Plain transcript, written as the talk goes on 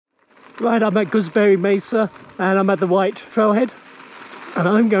Right, I'm at Gooseberry Mesa and I'm at the White Trailhead, and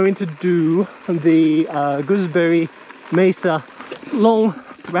I'm going to do the Gooseberry Mesa long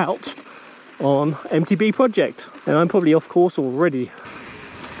route on MTB project, and I'm probably off course already.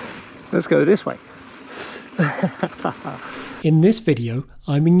 Let's go this way. In this video,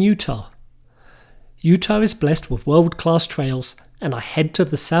 I'm in Utah. Utah is blessed with world-class trails, and I head to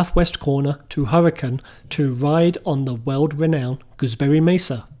the southwest corner to Hurricane to ride on the world-renowned Gooseberry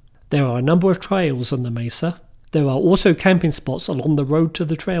Mesa. There are a number of trails on the mesa. There are also camping spots along the road to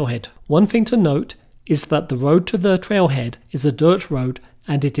the trailhead. One thing to note is that the road to the trailhead is a dirt road,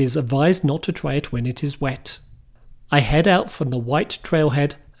 and it is advised not to try it when it is wet. I head out from the White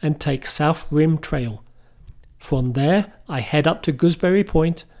Trailhead and take South Rim Trail. From there, I head up to Gooseberry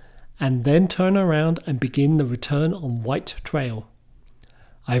Point and then turn around and begin the return on White Trail.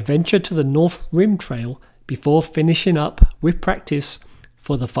 I venture to the North Rim Trail before finishing up with practice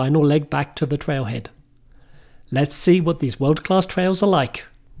for the final leg back to the trailhead. Let's see what these world-class trails are like.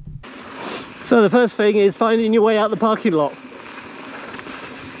 So the first thing is finding your way out the parking lot.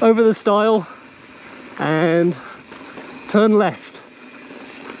 Over the stile and turn left.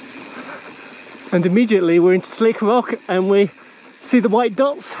 And immediately we're into slick rock and we see the white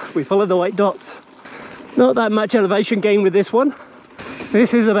dots. We follow the white dots. Not that much elevation gain with this one.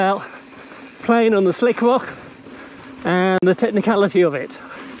 This is about playing on the slick rock and the technicality of it.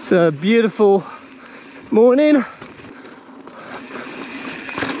 It's a beautiful morning.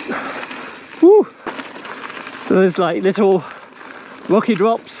 Woo. So there's like little rocky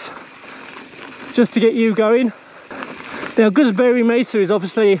drops just to get you going. Now Gooseberry Mesa is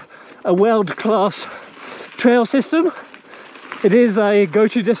obviously a world-class trail system. It is a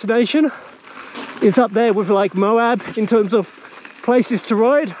go-to destination. It's up there with like Moab in terms of places to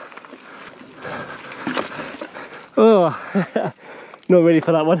ride. Oh, not ready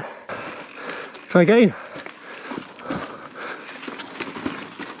for that one. Try again.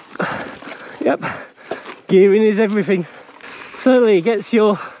 Yep, gearing is everything. Certainly gets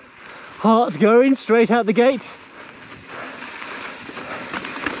your heart going straight out the gate.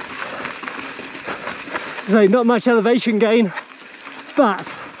 So not much elevation gain, but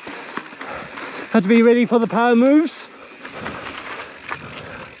had to be ready for the power moves.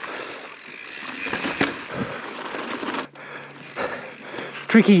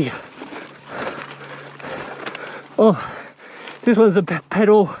 Tricky. Oh, this one's a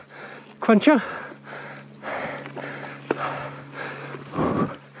pedal cruncher.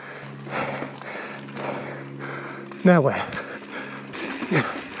 Now where?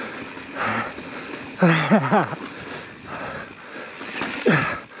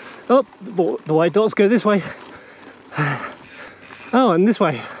 Oh, the white dots go this way. Oh, and this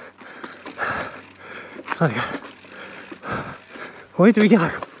way. Where do we go?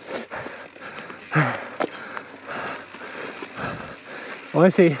 Oh, I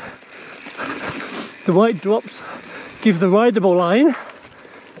see. The white drops give the rideable line,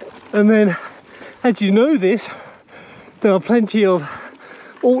 and then, as you know this, there are plenty of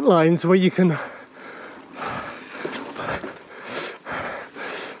alt lines where you can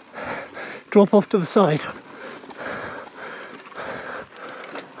drop off to the side.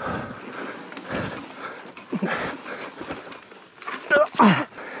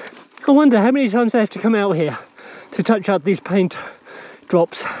 I wonder how many times I have to come out here to touch out these paint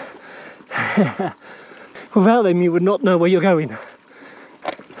drops. Without them you would not know where you're going.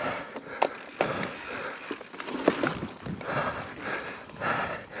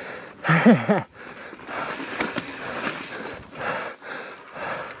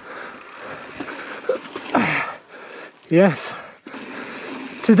 Yes,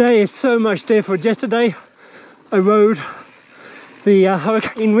 today is so much different. Yesterday I rode the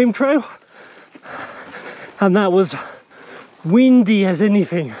Hurricane Rim Trail and that was windy as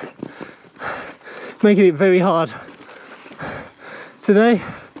anything, making it very hard. Today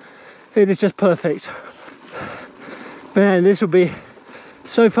it is just perfect. Man, this will be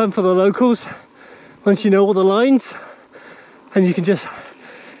so fun for the locals once you know all the lines and you can just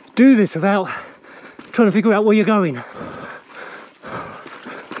do this without trying to figure out where you're going.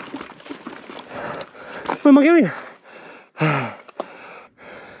 Where am I going?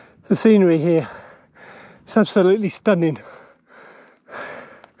 The scenery here is absolutely stunning.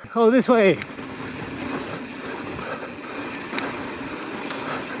 Oh, this way.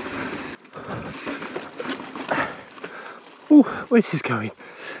 Ooh, where's this going?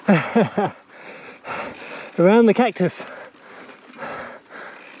 Around the cactus.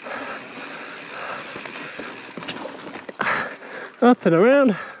 Up and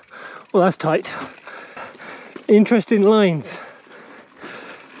around. Well, that's tight. Interesting lines.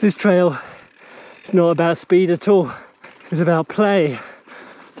 This trail is not about speed at all. It's about play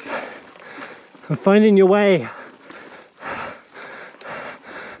and finding your way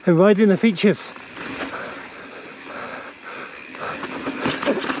and riding the features.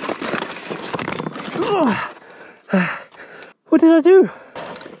 What did I do?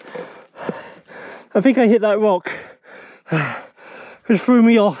 I think I hit that rock, which threw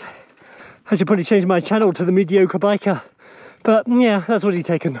me off. I should probably change my channel to the mediocre biker, but yeah, that's already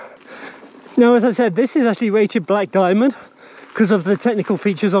taken. Now, as I said, this is actually rated black diamond because of the technical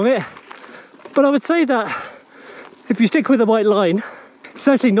features of it, but I would say that if you stick with the white line, it's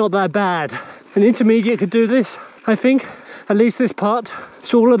actually not that bad. An intermediate could do this, I think. At least this part.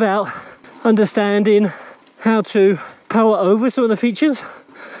 It's all about understanding how to power over some of the features.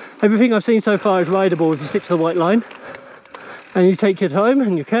 Everything I've seen so far is rideable if you stick to the white line and you take your time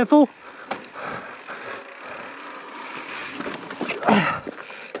and you're careful.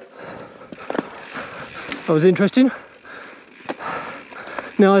 That was interesting.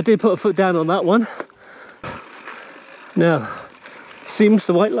 Now, I did put a foot down on that one. Now, seems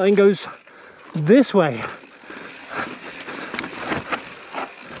the white line goes this way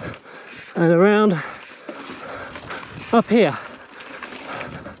and around up here.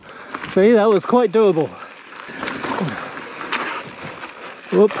 See, that was quite doable.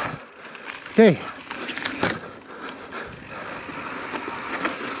 Whoop. Okay.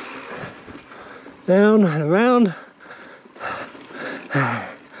 Down and around.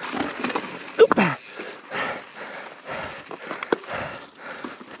 Oop.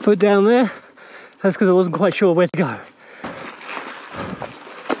 Foot down there. That's because I wasn't quite sure where to go.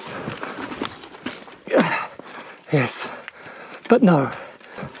 Yes, but no.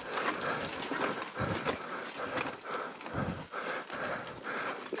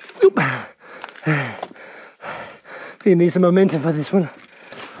 Oop. You need some momentum for this one.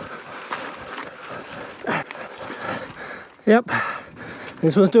 Yep,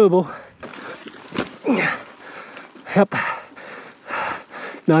 this one's doable. Yep,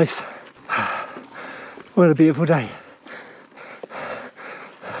 nice. What a beautiful day.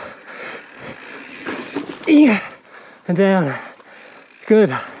 And down.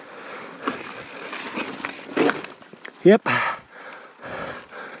 Good. Yep.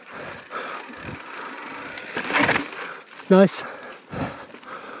 Nice.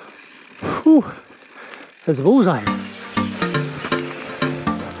 Whew. There's a bullseye.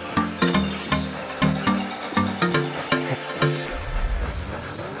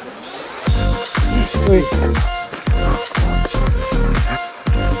 Wait.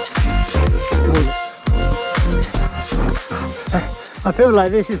 I feel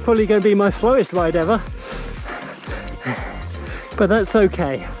like this is probably going to be my slowest ride ever, but that's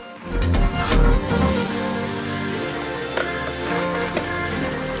okay.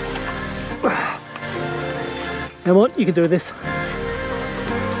 Come on, you can do this.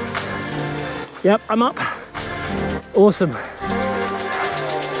 Yep, I'm up. Awesome.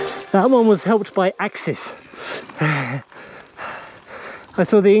 That one was helped by Axis. I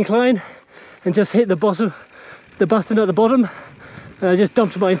saw the incline and just hit the button at the bottom, and I just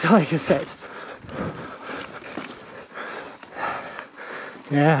dumped my entire cassette.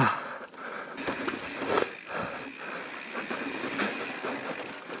 Yeah.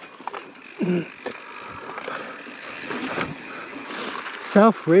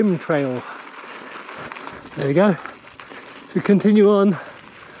 South Rim Trail. There we go. We continue on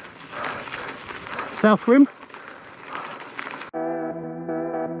South Rim.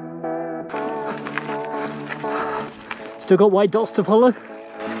 Still got white dots to follow.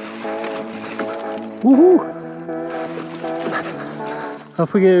 Woohoo!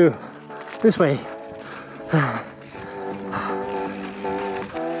 Off we go. This way.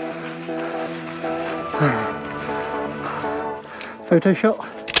 Photo shot.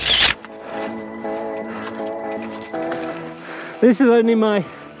 This is only my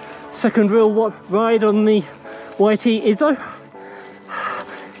second real ride on the YT Izzo,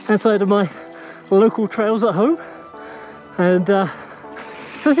 outside of my local trails at home, and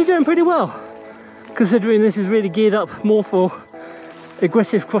it's actually doing pretty well, considering this is really geared up more for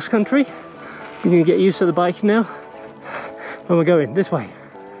aggressive cross country. I'm going to get used to the bike now. Where am I going? This way.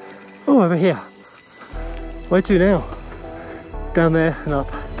 Oh, over here. Where to now? Down there and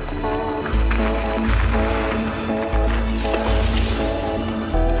up.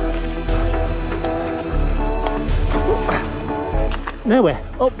 Nowhere.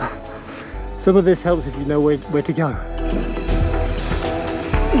 Up. Some of this helps if you know where to go.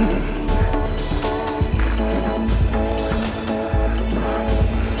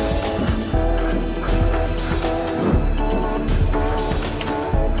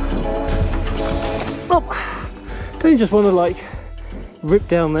 Oh, don't you just want to like rip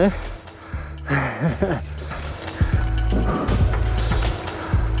down there?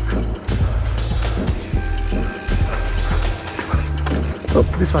 Oh,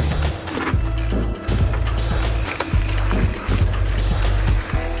 this way.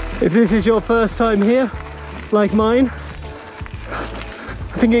 If this is your first time here, like mine,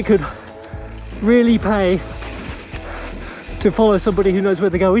 I think it could really pay to follow somebody who knows where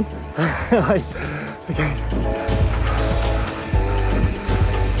they're going. Okay.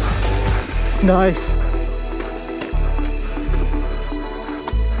 Nice.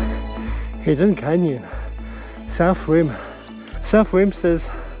 Hidden Canyon. South Rim. South Rim says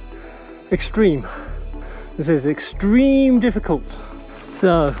extreme. It says extreme difficult.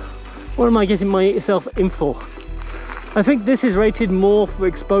 So, what am I getting myself in for? I think this is rated more for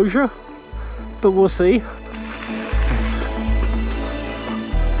exposure, but we'll see.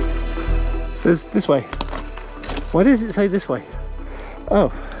 It says this way. Why does it say this way?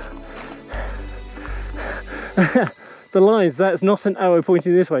 Oh. The lines, that's not an arrow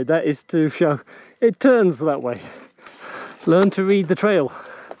pointing this way, that is to show it turns that way. Learn to read the trail.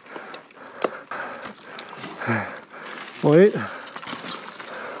 Wait.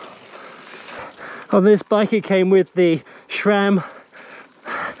 On this bike it came with the SRAM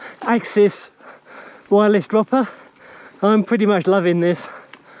Axis wireless dropper. I'm pretty much loving this.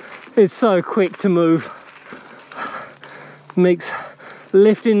 It's so quick to move. Makes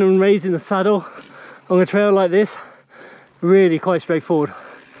lifting and raising the saddle on a trail like this really quite straightforward.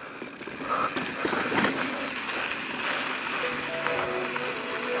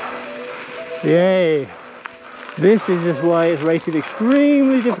 Yay! This is just why it's rated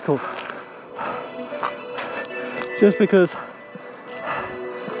extremely difficult. Just because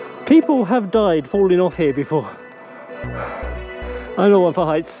people have died falling off here before. I don't want for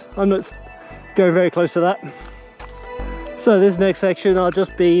heights. I'm not going very close to that. So this next section I'll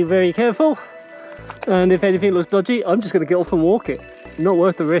just be very careful, and if anything looks dodgy I'm just going to get off and walk it. Not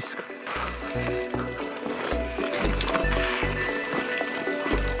worth the risk.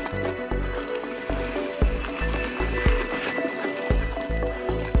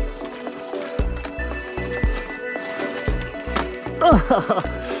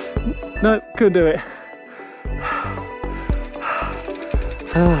 No, couldn't do it.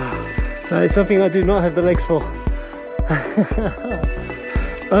 That is something I do not have the legs for.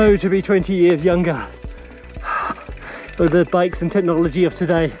 Oh, to be 20 years younger with the bikes and technology of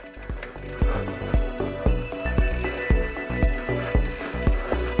today.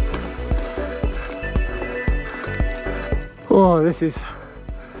 Oh, this is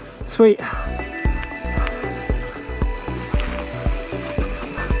sweet.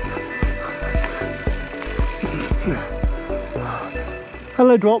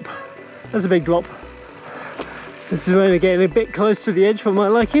 Hello drop. That's a big drop. This is only getting a bit close to the edge for my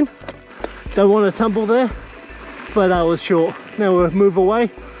liking. Don't want to tumble there, but that was short. Now we'll move away.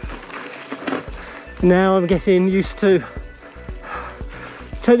 Now I'm getting used to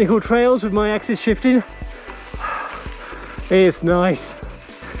technical trails with my axis shifting. It's nice.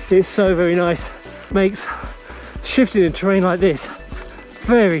 It's so very nice. Makes shifting in terrain like this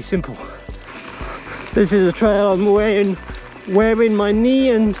very simple. This is a trail I'm wearing my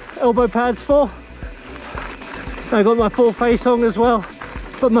knee and elbow pads for. I got my full face on as well,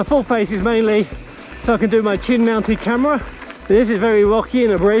 but my full face is mainly so I can do my chin mounted camera. This is very rocky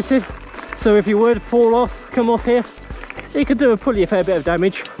and abrasive, so if you were to fall off, come off here, it could do a pretty fair bit of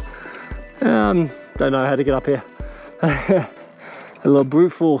damage. Don't know how to get up here. A lot of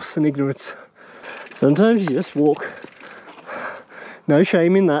brute force and ignorance. Sometimes you just walk. No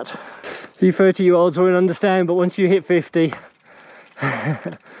shame in that. You 30-year-olds won't understand, but once you hit 50,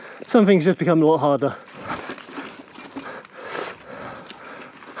 some things just become a lot harder.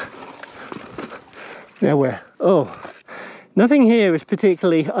 Now where? Oh, nothing here is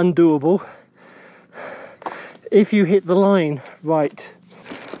particularly undoable if you hit the line right.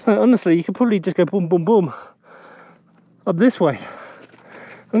 Honestly, you could probably just go boom, boom, boom up this way.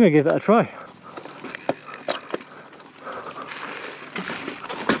 I'm going to give that a try.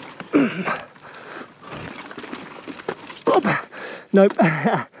 Nope.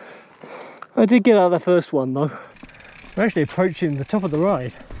 I did get out of the first one though. We're actually approaching the top of the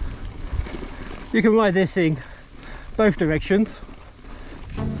ride. You can ride this in both directions.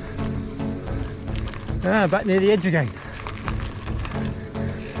 Back near the edge again.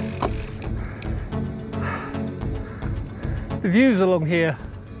 The views along here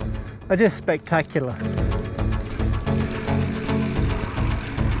are just spectacular.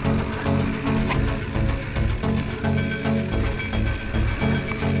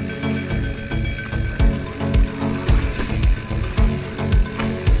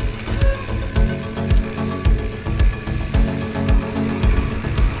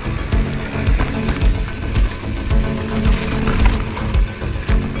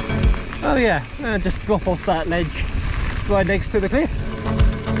 Oh yeah, just drop off that ledge right next to the cliff.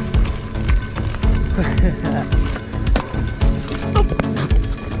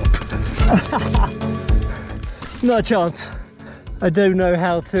 Not a chance. I don't know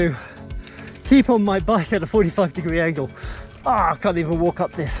how to keep on my bike at a 45-degree angle. I can't even walk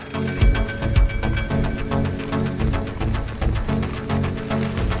up this.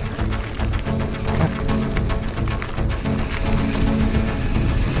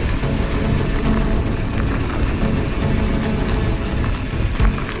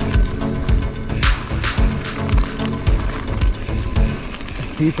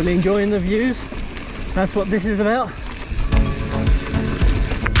 People enjoying the views. That's what this is about.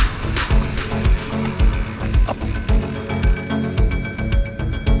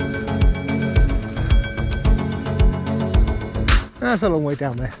 That's a long way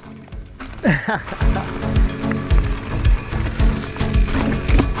down there.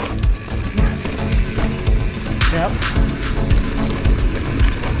 Yep.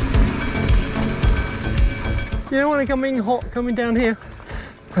 You don't want to come in hot coming down here.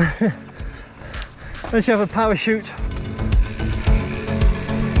 Unless you have a parachute.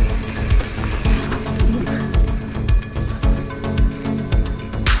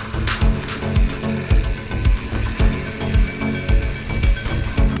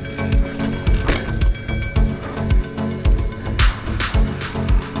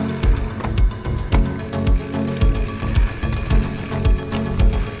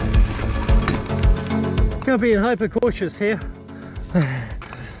 Gonna be hyper cautious here.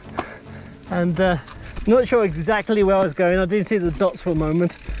 And not sure exactly where I was going. I didn't see the dots for a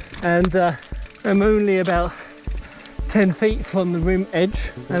moment, and I'm only about 10 feet from the rim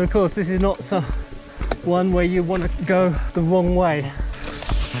edge, and of course this is not one where you want to go the wrong way.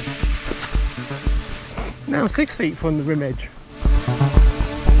 Now 6 feet from the rim edge.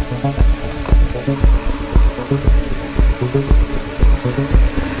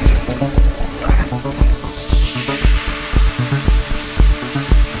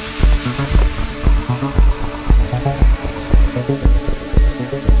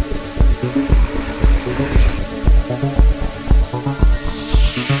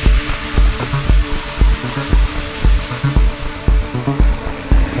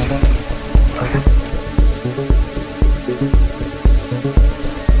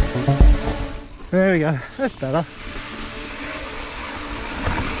 There we go, that's better.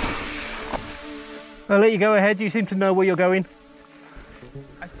 I'll let you go ahead, you seem to know where you're going.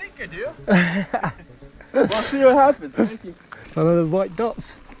 I think I do. We'll see what happens, thank you. One of the white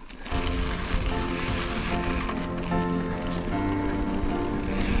dots.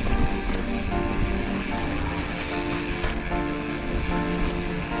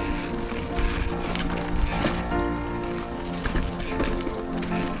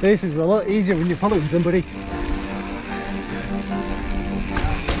 This is a lot easier when you're following somebody.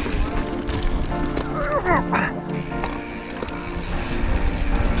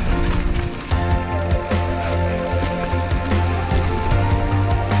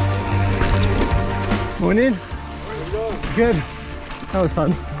 Morning. Good. That was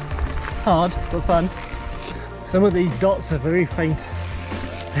fun. Hard, but fun. Some of these dots are very faint.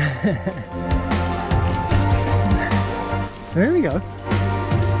 There we go.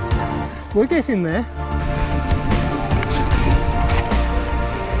 We're getting there.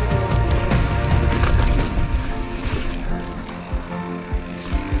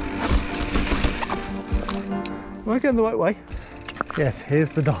 Am I going the right way? Yes, here's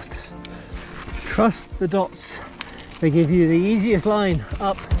the dots. Trust the dots. They give you the easiest line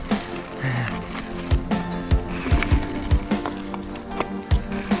up.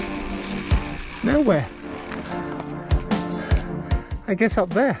 Now where? I guess up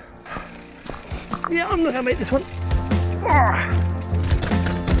there. Yeah, I'm not gonna make this one.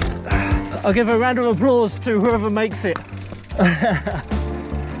 I'll give a round of applause to whoever makes it.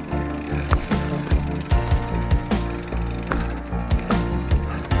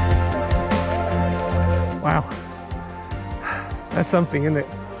 Wow, that's something, isn't it?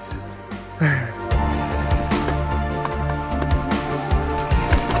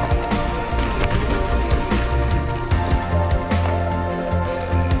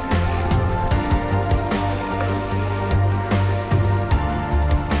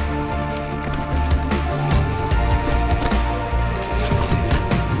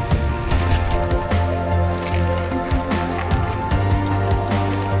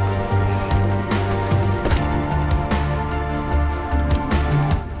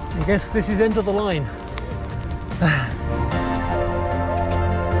 I guess this is end of the line.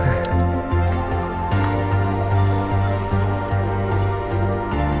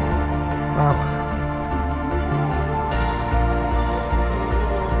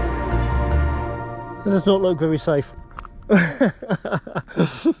 does not look very safe.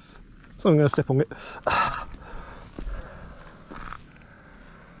 So I'm going to step on it.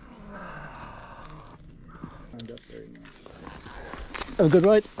 Have a good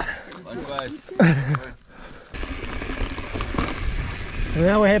ride. Likewise. And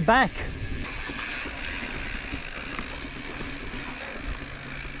now we head back.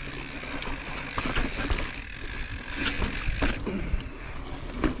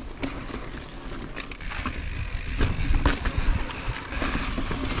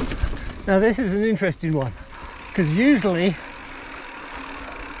 Now this is an interesting one, because usually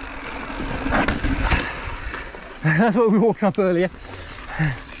that's what we walked up earlier.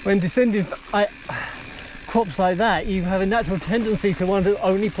 When descending crops like that, you have a natural tendency to want to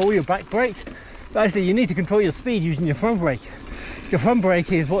only pull your back brake, but actually you need to control your speed using your front brake. Your front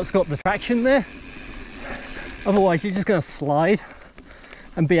brake is what's got the traction there, otherwise you're just going to slide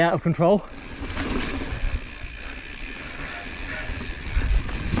and be out of control.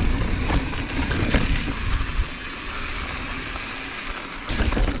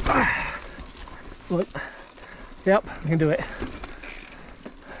 Look, yep, I can do it.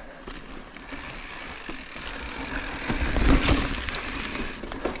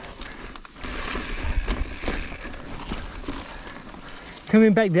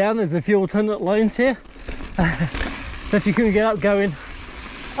 Coming back down, there's a few alternate lines here. So if you can get up going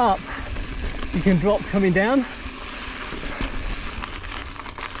up, you can drop coming down.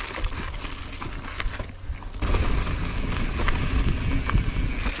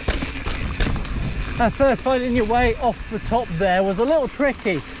 At first, finding your way off the top there was a little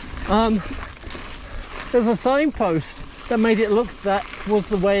tricky. There's a signpost that made it look that was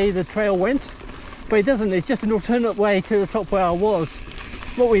the way the trail went, but it doesn't. It's just an alternate way to the top where I was.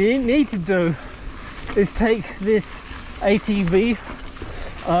 What we need to do is take this ATV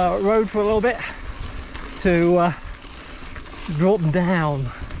road for a little bit to drop down.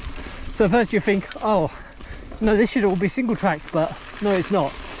 So first you think, oh no, this should all be single track, but no, it's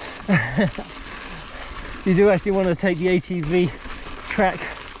not. You do actually want to take the ATV track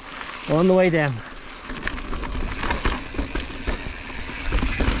on the way down.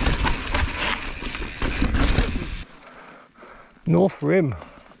 North Rim.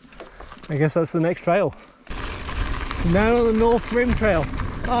 I guess that's the next trail. Now on the North Rim trail.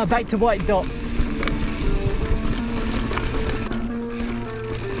 Ah, back to white dots.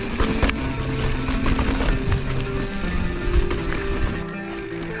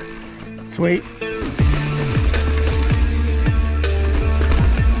 Sweet.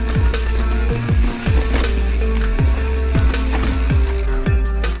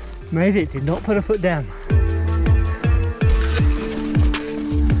 Made it, did not put a foot down.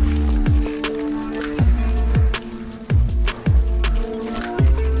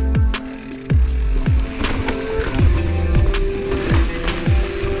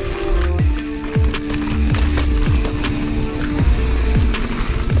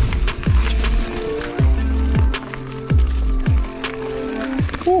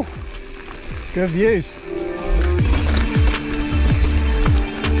 Ooh, good views.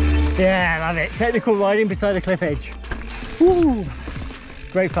 Yeah, I love it. Technical riding beside a cliff edge. Woo!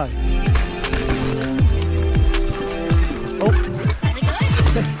 Great fun. Oh,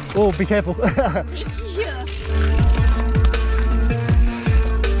 oh, be careful. Yeah.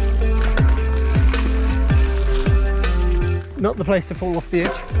 Not the place to fall off the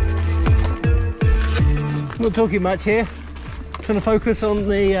edge. Not talking much here. Trying to focus on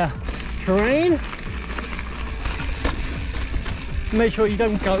the terrain. Make sure you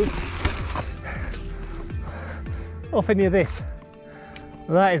don't go off any of this.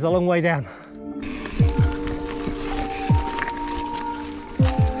 That is a long way down.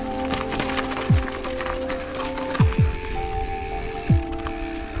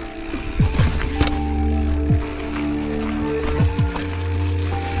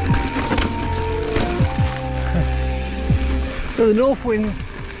 So the North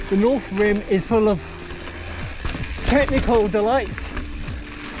Rim is full of technical delights,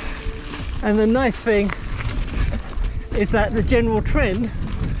 and the nice thing is that the general trend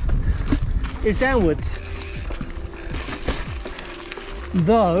is downwards,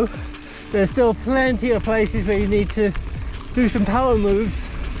 though there's still plenty of places where you need to do some power moves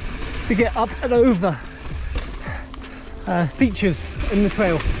to get up and over features in the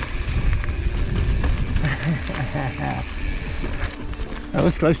trail. That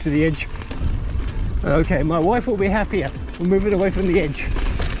was close to the edge. Okay, my wife will be happier. We're moving away from the edge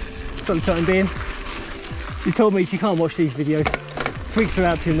for the time being. She told me she can't watch these videos. Freaks her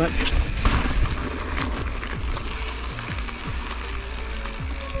out too much.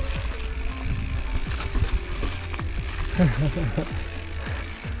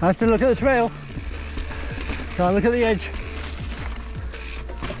 I have to look at the trail. Can't look at the edge.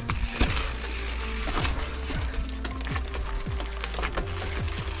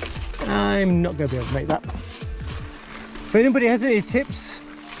 I'm not going to be able to make that. If anybody has any tips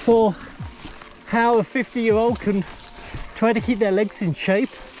for how a 50-year-old can try to keep their legs in shape,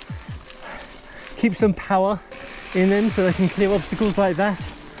 keep some power in them so they can clear obstacles like that,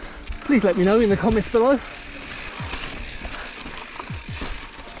 please let me know in the comments below.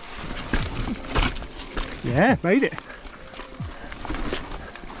 Yeah, made it.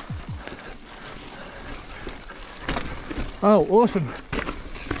 Oh, awesome.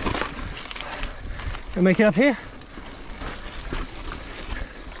 Gonna make it up here.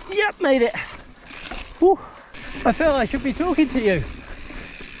 Yep, made it. Whew. I feel I should be talking to you.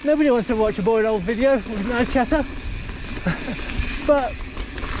 Nobody wants to watch a boring old video with no chatter. But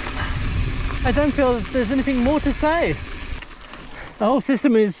I don't feel there's anything more to say. The whole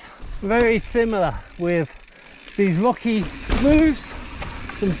system is very similar with these rocky moves,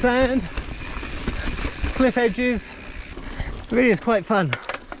 some sand, cliff edges. It really is quite fun.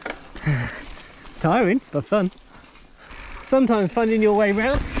 Tiring, but fun. Sometimes finding your way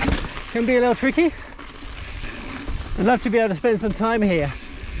around can be a little tricky. I'd love to be able to spend some time here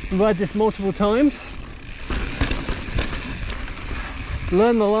and ride this multiple times.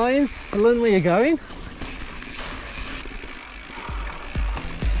 Learn the lines, learn where you're going.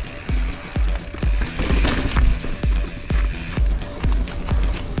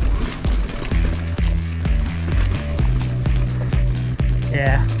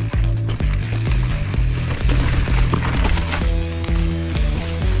 Yeah.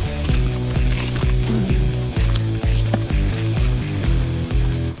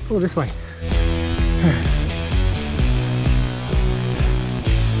 Oh, this way.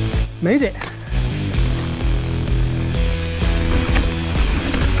 Made it.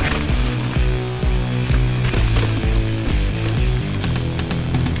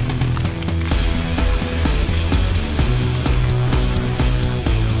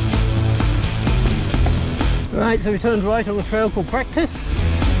 Right, so we turned right on the trail called Practice.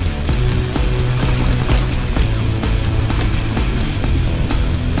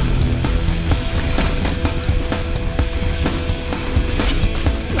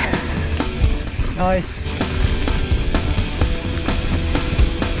 Nice.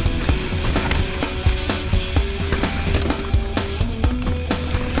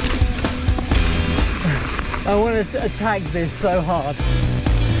 I want to attack this so hard.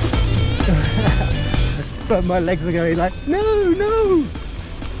 But my legs are going like, no, no!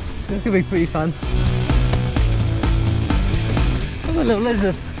 This could be pretty fun. Oh, a little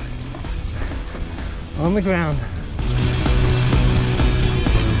lizard on the ground.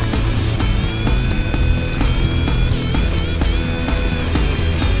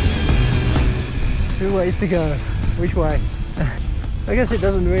 Two ways to go. Which way? I guess it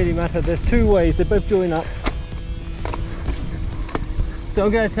doesn't really matter. There's two ways. They both join up. So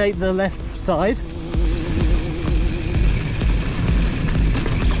I'm going to take the left side.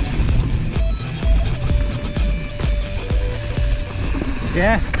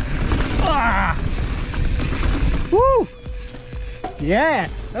 Yeah. Ah! Woo! Yeah,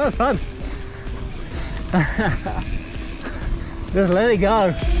 that was fun. Just let it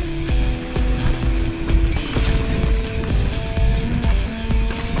go.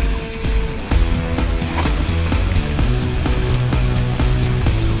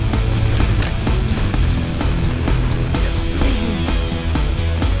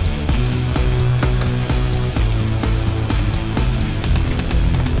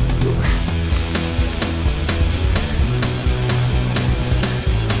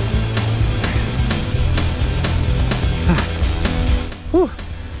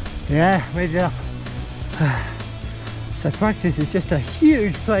 Yeah, made it up. So Practice is just a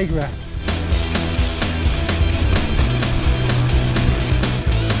huge playground.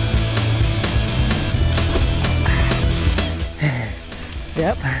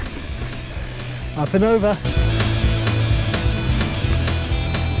 Yep, up and over.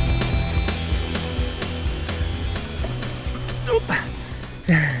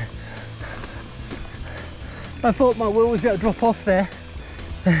 I thought my wheel was going to drop off there.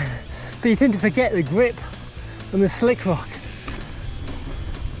 But you tend to forget the grip on the slick rock.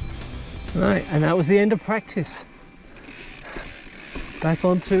 Right, and that was the end of Practice. Back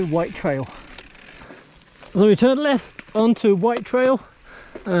onto White Trail. So we turned left onto White Trail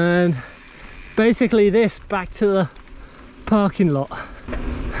and basically this back to the parking lot.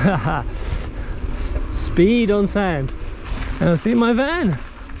 Speed on sand. And I see my van.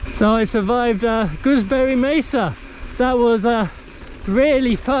 So I survived Gooseberry Mesa that was a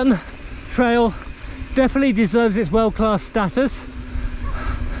really fun trail. Definitely deserves its world-class status.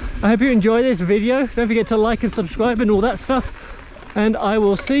 I hope you enjoy this video. Don't forget to like and subscribe and all that stuff, and I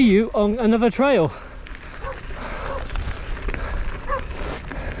will see you on another trail.